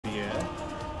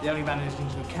the only managing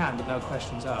who can, but no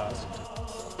questions asked.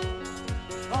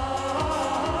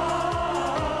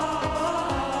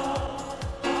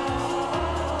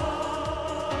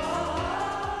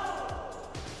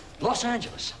 Los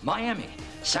Angeles, Miami,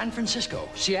 San Francisco,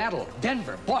 Seattle,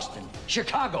 Denver, Boston,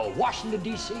 Chicago, Washington,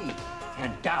 D.C.,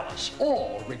 and Dallas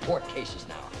all report cases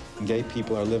now. Gay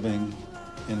people are living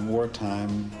in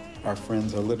wartime. Our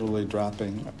friends are literally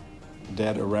dropping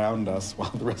dead around us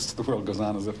while the rest of the world goes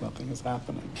on as if nothing is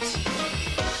happening.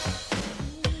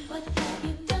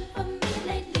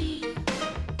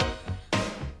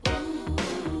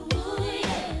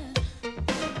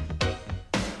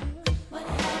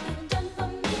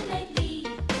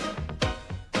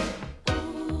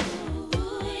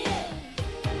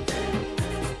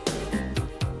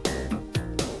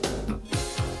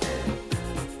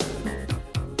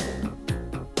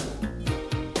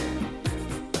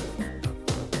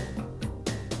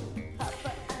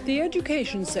 The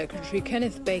Education Secretary,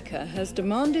 Kenneth Baker, has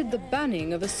demanded the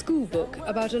banning of a school book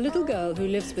about a little girl who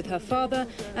lives with her father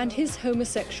and his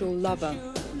homosexual lover.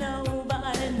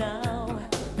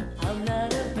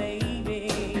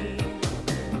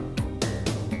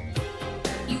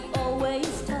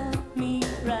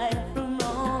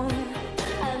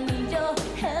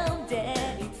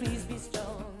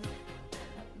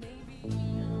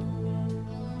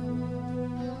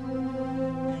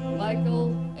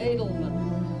 Michael Edelman,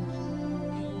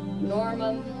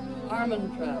 Norman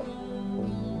Armentrout,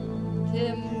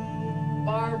 Tim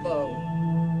Barbeau,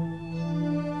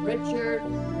 Richard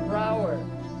Brower,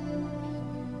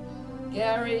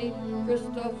 Gary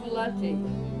Cristofoletti,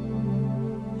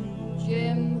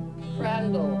 Jim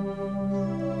Crandall,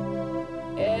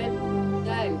 Ed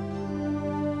Dank,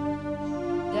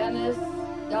 Dennis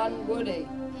Dunwoody,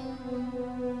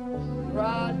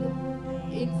 Rod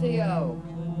Ezio,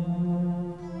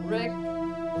 Rick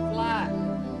Flack,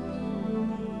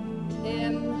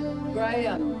 Tim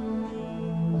Graham,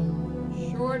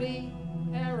 Shorty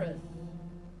Harris.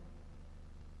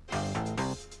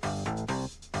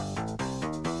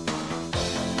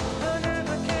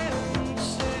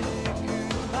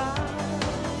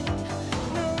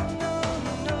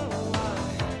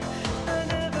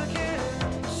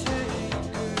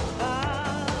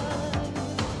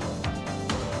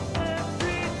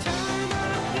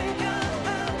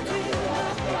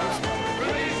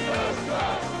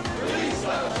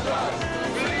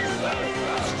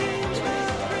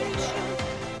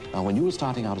 When you were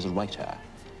starting out as a writer,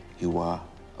 you were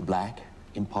a black,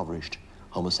 impoverished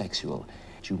homosexual.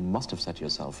 You must have said to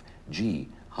yourself, gee,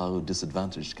 how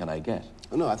disadvantaged can I get?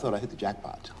 Oh, no, I thought I hit the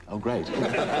jackpot. Oh, great. It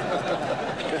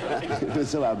was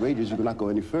so outrageous you could not go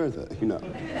any further, you know.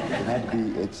 It had to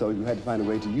be, so you had to find a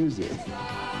way to use it.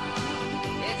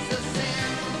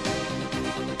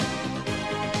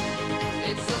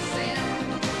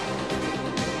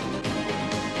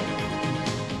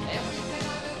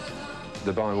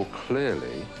 The Bible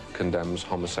clearly condemns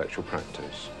homosexual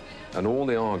practice, and all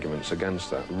the arguments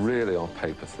against that really are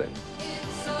paper thin.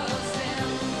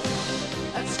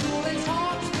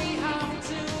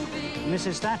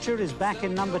 Mrs. Thatcher is back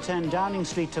in number 10 Downing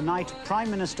Street tonight,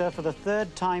 Prime Minister for the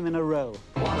third time in a row.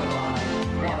 What have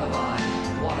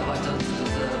I done to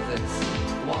deserve this?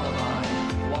 What have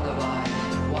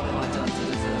I done to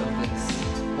deserve this?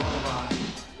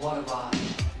 What have I?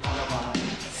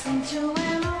 Since you went away.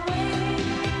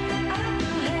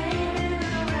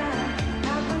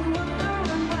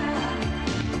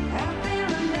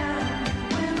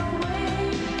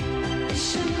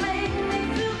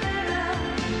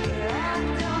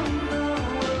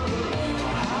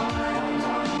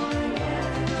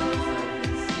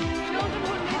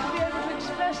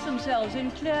 Themselves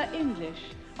in clear English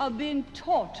are being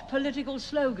taught political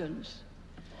slogans.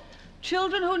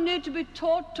 Children who need to be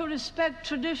taught to respect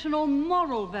traditional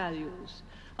moral values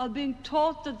are being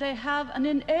taught that they have an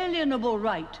inalienable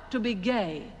right to be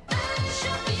gay.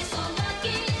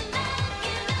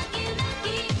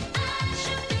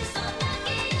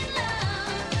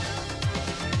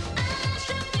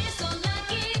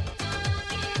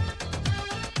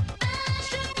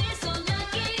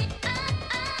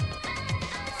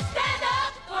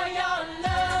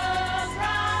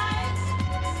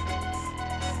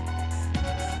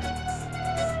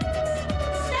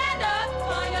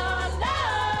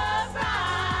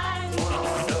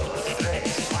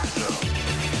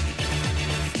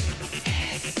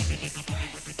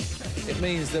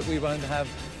 Means that we won't have,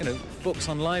 books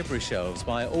on library shelves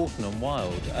by Orton and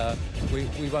Wilde.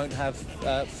 We won't have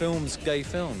films, gay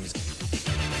films.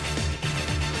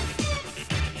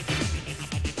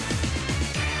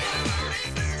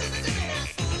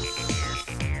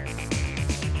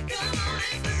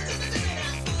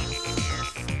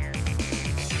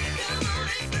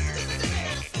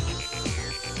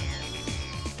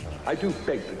 I do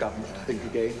beg the government to think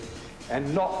again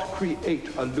and not create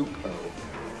a loophole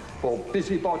for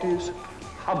busybodies,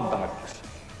 humbugs,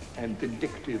 and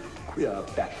vindictive queer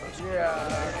bashers.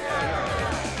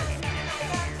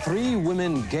 Three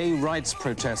women gay rights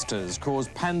protesters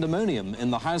caused pandemonium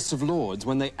in the House of Lords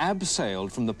when they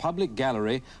abseiled from the public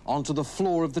gallery onto the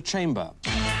floor of the chamber.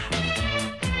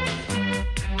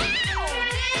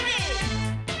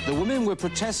 The women were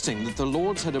protesting that the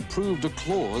Lords had approved a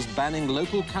clause banning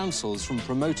local councils from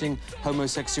promoting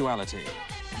homosexuality.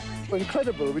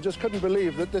 Incredible. We just couldn't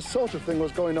believe that this sort of thing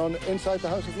was going on inside the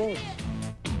House of Lords.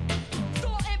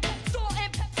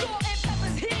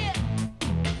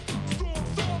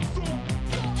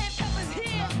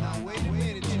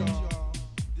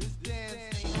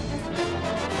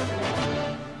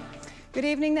 Good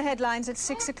evening. The headlines at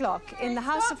 6 o'clock. In the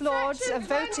House of Lords, a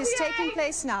vote is taking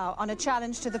place now on a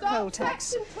challenge to the poll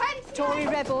tax. Tory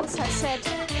rebels have said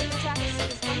that the tax is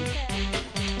unfair.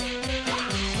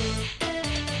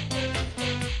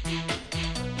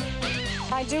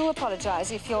 I do apologise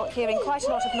if you're hearing quite a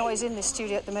lot of noise in this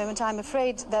studio at the moment. I'm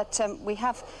afraid that we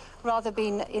have rather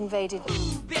been invaded.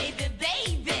 Ooh, baby,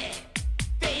 baby.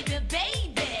 Baby,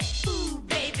 baby. Ooh,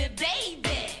 baby,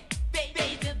 baby.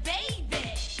 Baby, baby.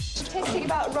 Protesting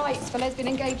about rights for lesbian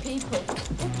and gay people.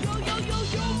 Yo, yo, yo,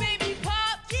 yo, baby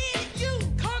pop, yeah, you.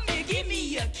 Come here, give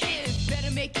me a kiss.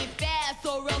 Better make it fast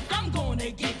or else I'm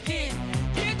gonna get pissed.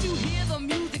 Can't you hear the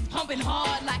music pumping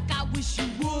hard like I wish you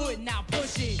would? Now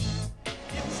push it.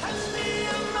 You touch me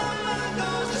and my mind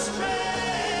goes astray,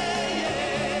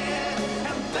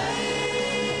 yeah. And baby,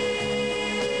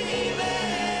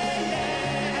 yeah.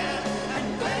 And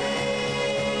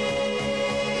baby,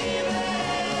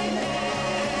 yeah.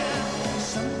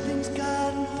 Something's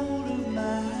gotten hold of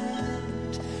my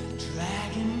heart,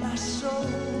 dragging my soul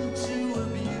to a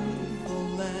beautiful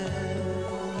land.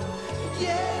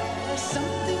 Yeah,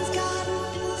 something's gotten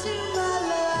into my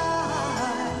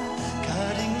life,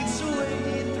 cutting its way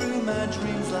through my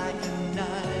dreams like a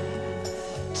knife,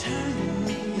 turning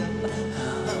me up,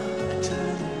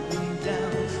 turning me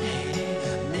down, hey,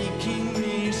 making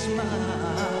me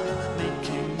smile,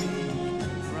 making me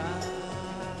cry.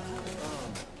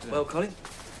 Well, Colin,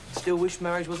 still wish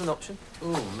marriage was an option?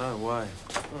 Oh, no way.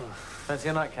 Fancy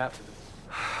a nightcap?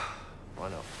 Why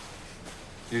not?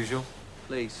 Usual?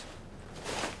 Please.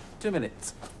 2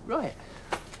 minutes. Right.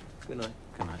 Good night.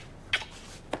 Good night.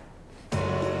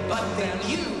 But then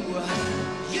you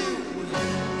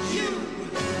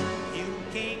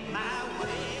came my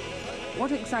way.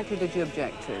 What exactly did you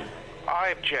object to? I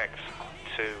object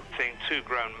to seeing two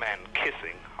grown men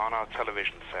kissing on our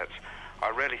television sets. I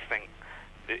really think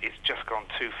that it's just gone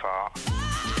too far.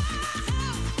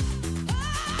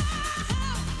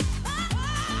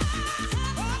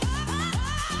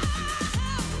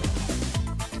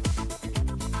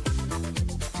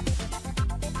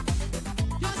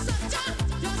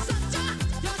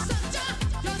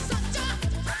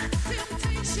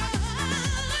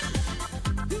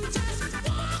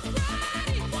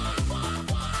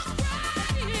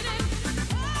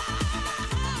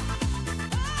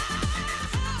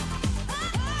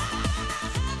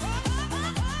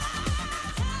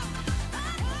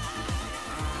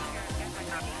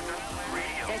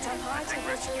 Daytime high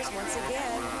temperatures once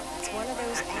again. It's one of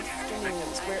those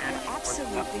afternoons where it will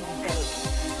absolutely bake.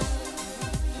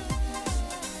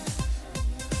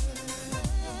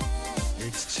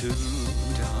 It's too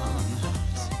darn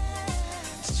hot.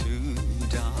 It's too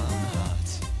darn hot.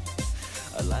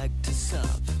 I like to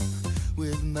sup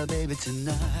with my baby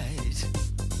tonight.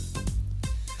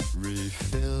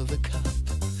 Refill the cup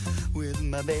with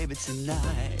my baby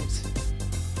tonight.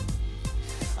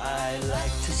 I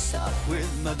like to sup with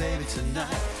my baby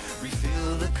tonight.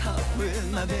 Refill the cup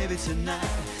with my baby tonight.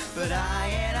 But I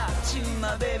ain't up to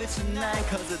my baby tonight,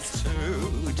 'cause it's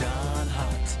too darn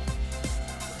hot.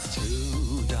 It's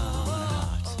too darn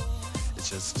hot. It's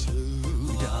just too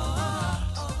darn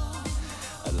hot.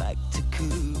 I like to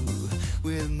coo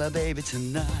with my baby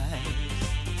tonight.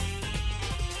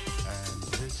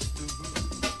 And it's the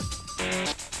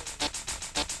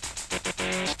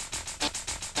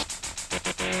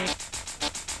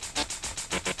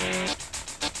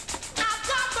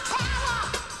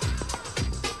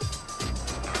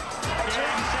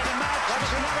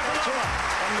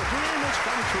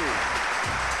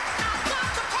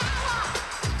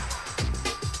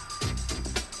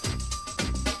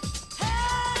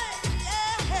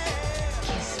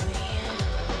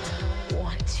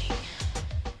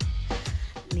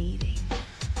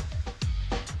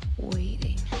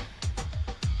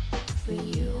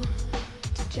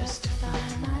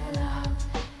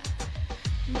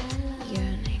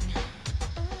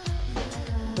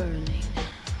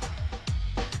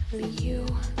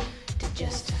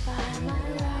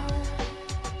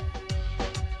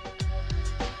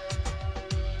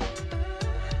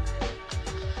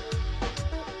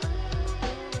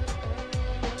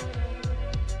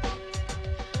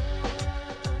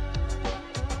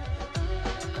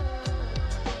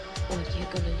you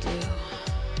gonna do?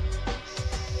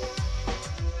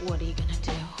 What are you gonna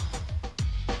do?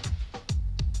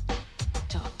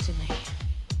 Talk to me.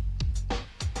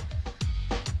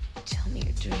 Tell me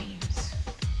your dreams.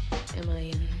 Am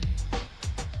I in?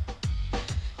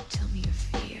 Tell me your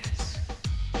fears.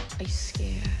 Are you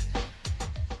scared?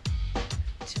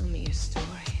 Tell me your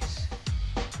stories.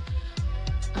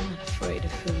 I'm not afraid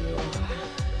of who you are.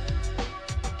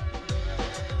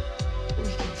 We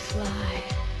can fly.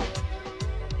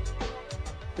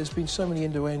 There's been so many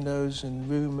innuendos and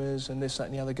rumours and this, that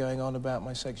and the other going on about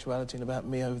my sexuality and about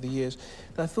me over the years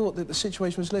that I thought that the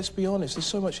situation was, let's be honest, there's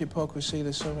so much hypocrisy,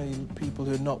 there's so many people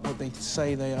who are not what they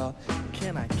say they are.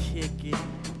 Can I kick it?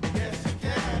 Yes, you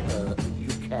can. You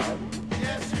can.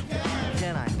 Yes, you can.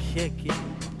 Can I kick it?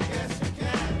 Yes, you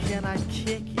can. Can I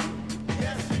kick it?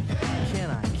 Yes, you can. Can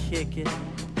I kick it?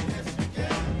 Yes, you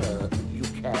can. You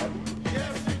can.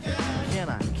 Yes, you can. Can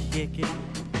I kick it?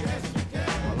 Yes, you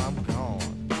can. Well, I'm gone.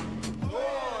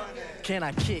 Can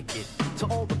I kick it to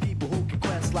all the people who can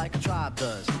quest like a tribe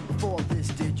does? Before this,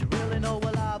 did you really know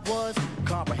what I was?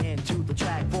 Comprehend to the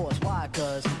track force, why?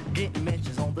 Cause getting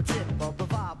mentions on the tip of the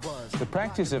vibe was. The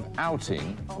practice of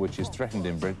outing, which is threatened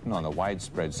in Britain on a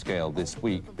widespread scale this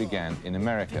week, began in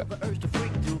America. The urge to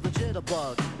freak to the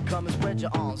jitterbug. Come and spread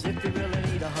your arms if you really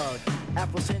need a hug.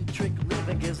 Afrocentric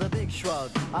living gives a big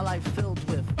shrug. A life filled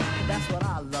with, that's what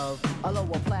I love. A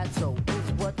lower plateau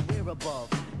is what we're above.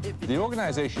 The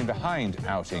organisation behind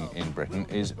outing in Britain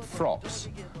is FROPS,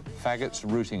 Faggots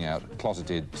Rooting Out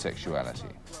Closeted Sexuality.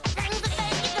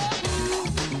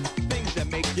 Things that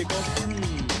make you go,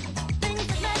 Things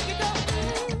that make you go,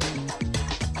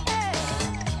 Hey.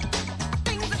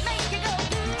 Things that make you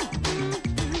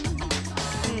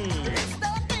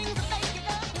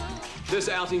go, This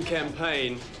outing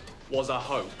campaign was a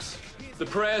hoax. The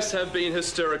press have been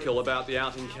hysterical about the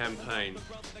outing campaign.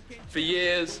 For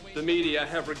years, the media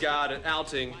have regarded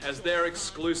outing as their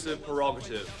exclusive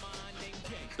prerogative.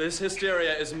 This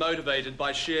hysteria is motivated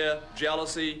by sheer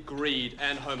jealousy, greed,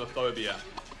 and homophobia.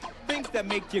 Things that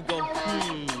make you go,